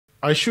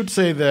I should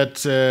say that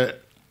there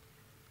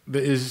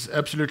is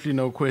absolutely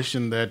no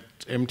question that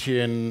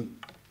MTN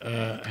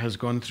has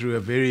gone through a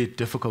very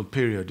difficult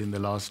period in the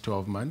last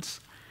 12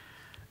 months,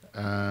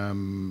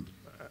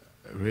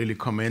 really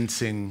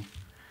commencing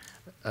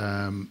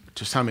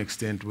to some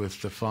extent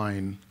with the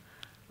fine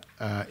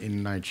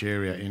in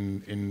Nigeria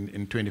in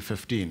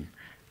 2015,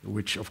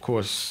 which of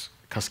course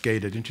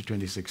cascaded into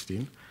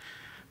 2016.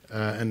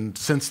 And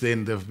since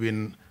then, there have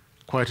been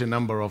quite a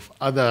number of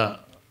other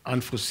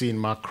unforeseen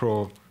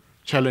macro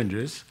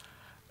challenges,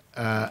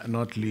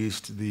 not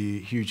least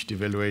the huge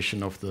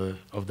devaluation of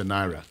the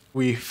naira.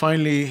 We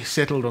finally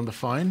settled on the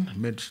fine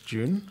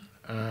mid-June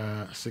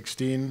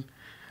 16,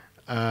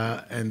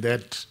 and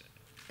that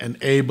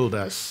enabled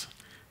us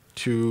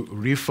to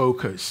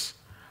refocus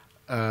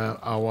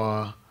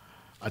our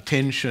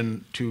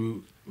attention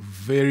to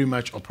very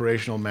much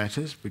operational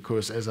matters,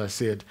 because, as I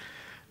said,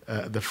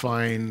 the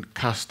fine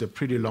cast a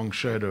pretty long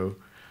shadow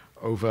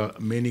over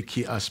many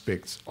key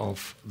aspects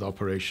of the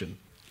operation.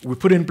 We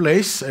put in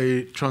place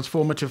a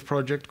transformative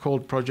project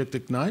called Project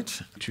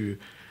Ignite to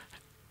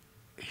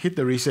hit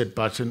the reset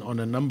button on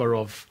a number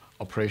of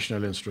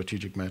operational and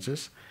strategic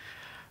matters.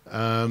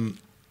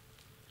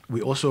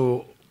 We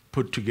also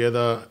put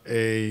together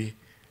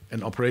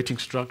an operating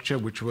structure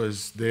which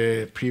was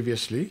there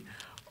previously,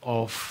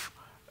 of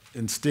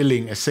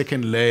instilling a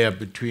second layer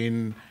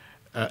between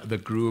the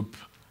group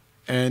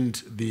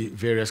and the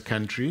various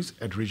countries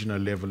at regional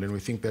level. And we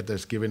think that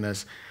has given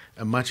us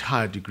a much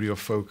higher degree of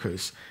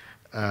focus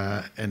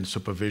and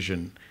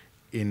supervision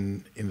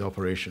in the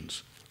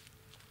operations.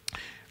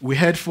 We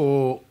had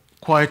for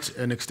quite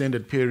an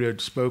extended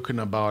period spoken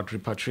about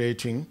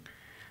repatriating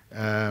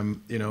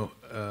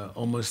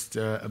almost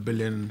 $1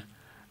 billion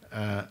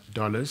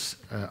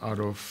out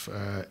of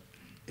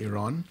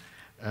Iran.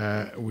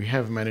 We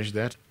have managed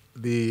that.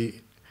 The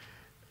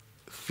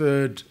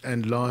third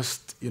and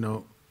last,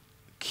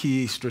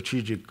 key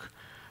strategic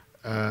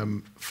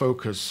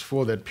focus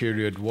for that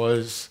period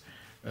was,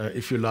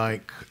 if you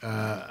like,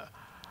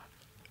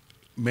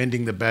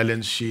 mending the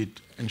balance sheet,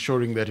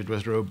 ensuring that it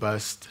was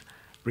robust,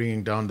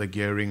 bringing down the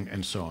gearing,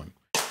 and so on.